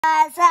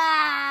What's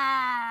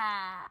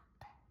up?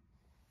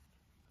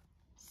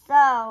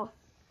 So,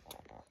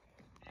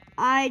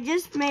 I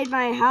just made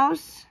my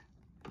house.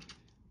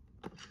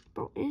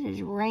 Bro, it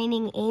is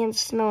raining and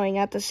snowing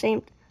at the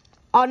same.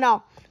 Oh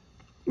no!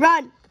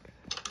 Run!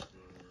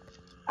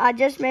 I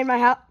just made my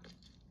house.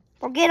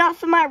 Bro, get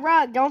off of my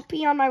rug! Don't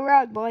pee on my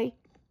rug, boy.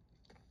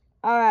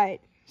 All right.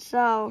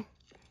 So,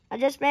 I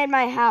just made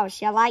my house.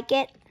 You like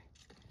it?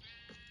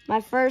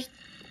 My first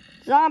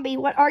zombie.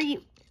 What are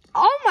you?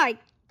 Oh my!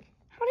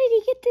 How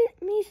did he get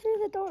to me through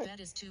the door? Bed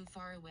is too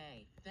far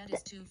away. Bed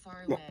is too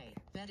far away.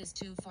 Bed is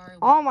too far away.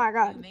 Oh my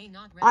god. You may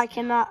not rest I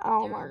cannot. now.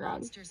 Oh there my are god.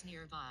 monsters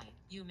nearby.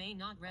 You may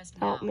not rest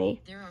Help now.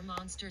 me. There are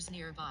monsters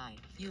nearby.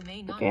 You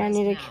may not Okay, rest I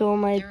need to now. kill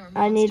my. There are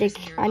I need monsters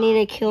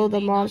to kill the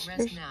you may not monsters.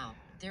 rest now.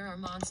 There are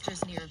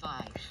monsters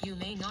nearby. You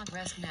may not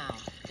rest now.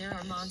 There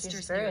are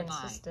monsters nearby.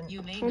 Insistent.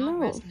 You may I not know.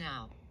 rest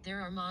now.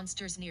 There are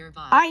monsters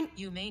nearby.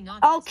 You may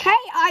not rest Okay,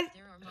 now.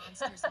 There are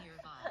monsters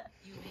nearby.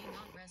 You may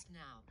not rest now.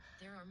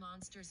 There are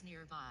monsters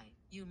nearby.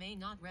 You may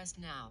not rest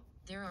now.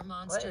 There are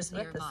monsters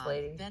with this nearby.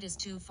 lady? Bed is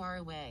too far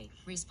away.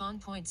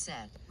 Respawn point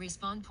set.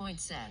 Respawn point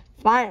set.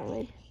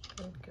 Finally.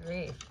 Good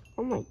grief.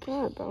 Oh my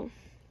god, bro.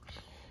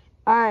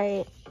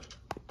 Alright.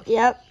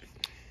 Yep.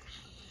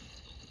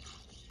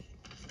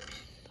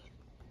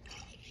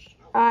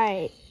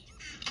 Alright.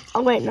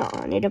 Oh wait, no.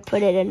 I need to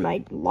put it in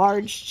my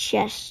large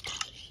chest.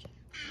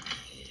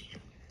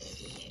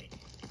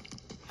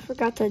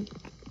 Forgot to...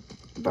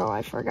 Bro,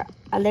 I forgot.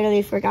 I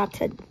literally forgot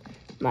to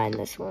mine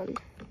this one.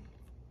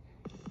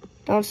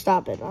 Don't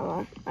stop it,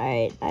 Mama.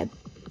 Alright,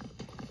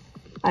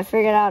 I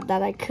figured out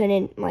that I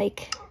couldn't,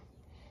 like...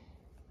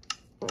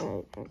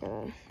 Alright,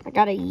 I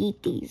gotta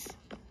yeet these.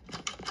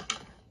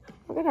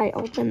 How could I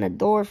open the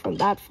door from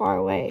that far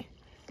away?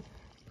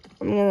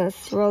 I'm gonna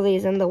throw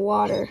these in the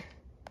water.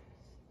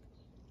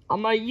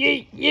 I'm gonna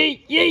yeet,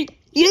 yeet, yeet,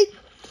 yeet.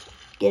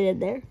 Get in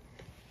there.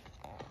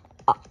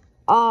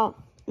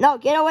 No,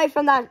 get away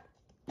from that.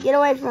 Get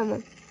away from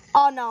them.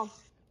 Oh no.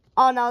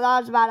 Oh no, that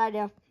was a bad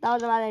idea. That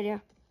was a bad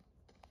idea.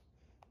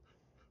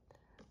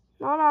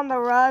 Not on the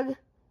rug,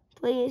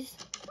 please.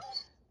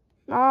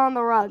 Not on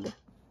the rug.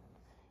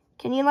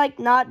 Can you like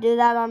not do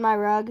that on my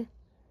rug?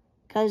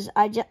 Cause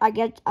I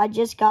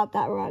just got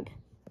that rug.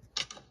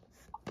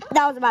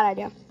 That was a bad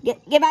idea.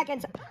 Get back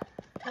inside.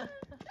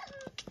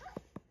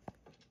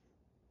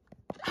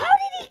 How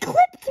did he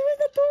clip through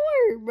the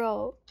door,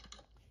 bro?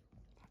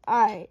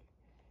 All right.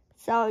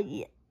 So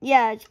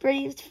yeah, it's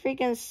pretty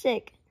freaking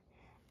sick.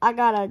 I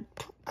got a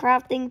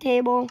crafting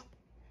table.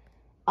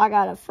 I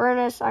got a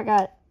furnace. I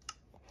got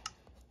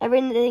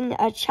everything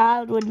a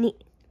child would need.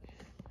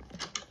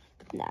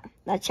 Nah,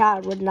 that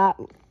child would not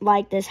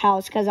like this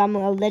house because I'm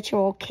a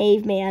literal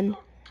caveman.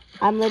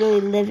 I'm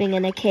literally living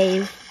in a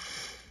cave.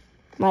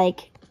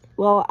 Like,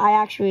 well, I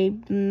actually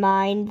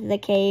mined the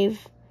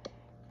cave.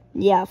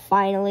 Yeah,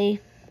 finally.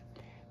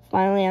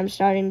 Finally, I'm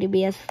starting to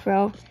be a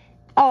pro.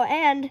 Oh,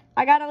 and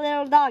I got a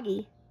little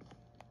doggy.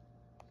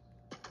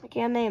 I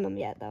can't name him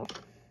yet, though.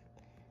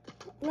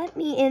 Let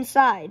me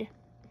inside.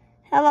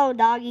 Hello,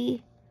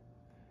 doggy.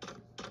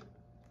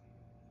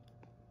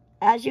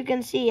 As you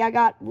can see, I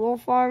got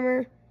wolf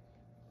armor.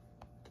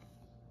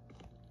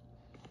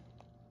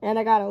 And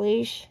I got a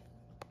leash.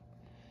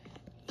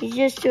 He's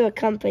just to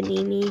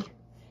accompany me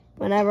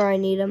whenever I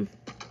need him.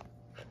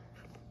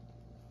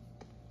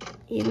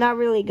 He's not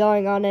really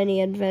going on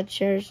any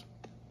adventures.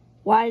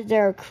 Why is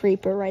there a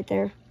creeper right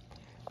there?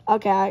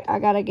 Okay, I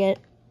gotta get...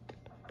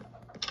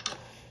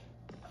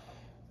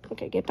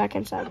 Okay, get back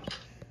inside.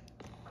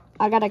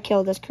 I gotta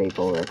kill this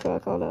creeper real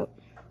quick. Hold up.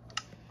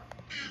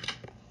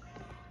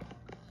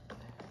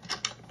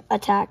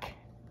 Attack.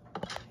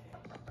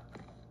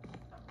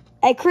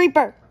 Hey,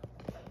 creeper!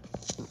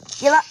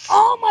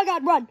 Oh my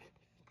god, run!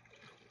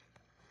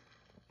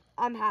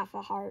 I'm half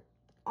a heart.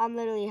 I'm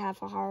literally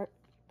half a heart.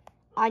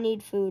 I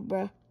need food,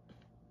 bro.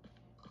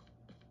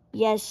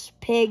 Yes,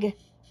 pig.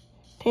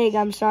 Pig,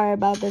 I'm sorry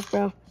about this,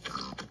 bro.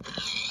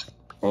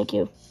 Thank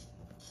you.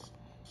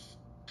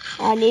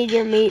 I need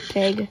your meat,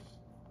 pig.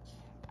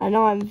 I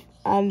know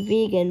I'm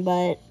vegan,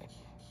 but...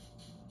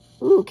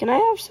 Ooh, can I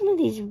have some of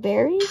these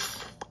berries?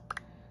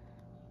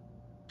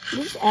 Are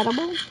these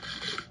edible?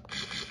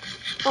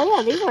 Oh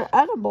yeah, these are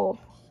edible.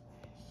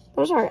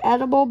 Those are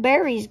edible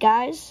berries,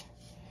 guys.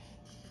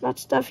 Not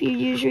stuff you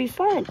usually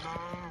find.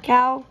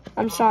 Cow,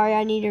 I'm sorry,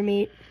 I need your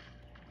meat.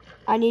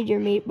 I need your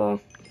meat, bro.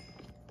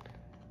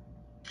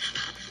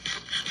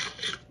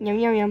 Yum,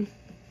 yum, yum.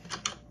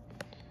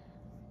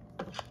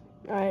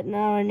 Alright,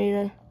 now I need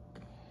to...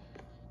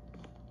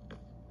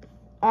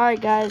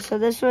 Alright, guys, so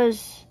this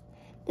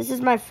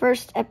is my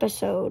first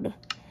episode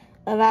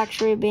of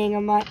actually being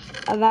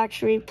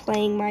actually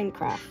playing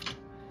Minecraft.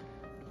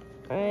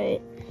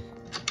 Alright.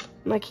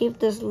 I'm gonna keep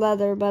this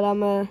leather, but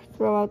I'm gonna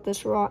throw out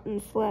this rotten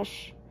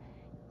flesh.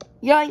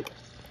 Yoink!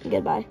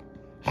 Goodbye.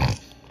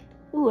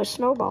 Ooh, a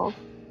snowball.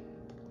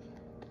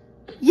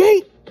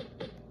 Yeet!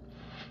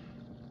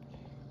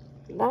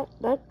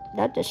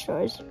 That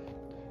destroys.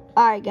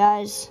 Alright,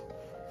 guys.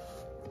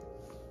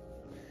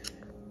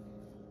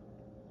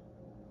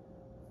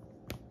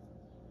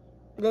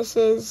 this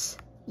is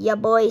your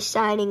boy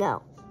signing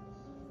out.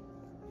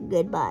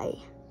 Goodbye.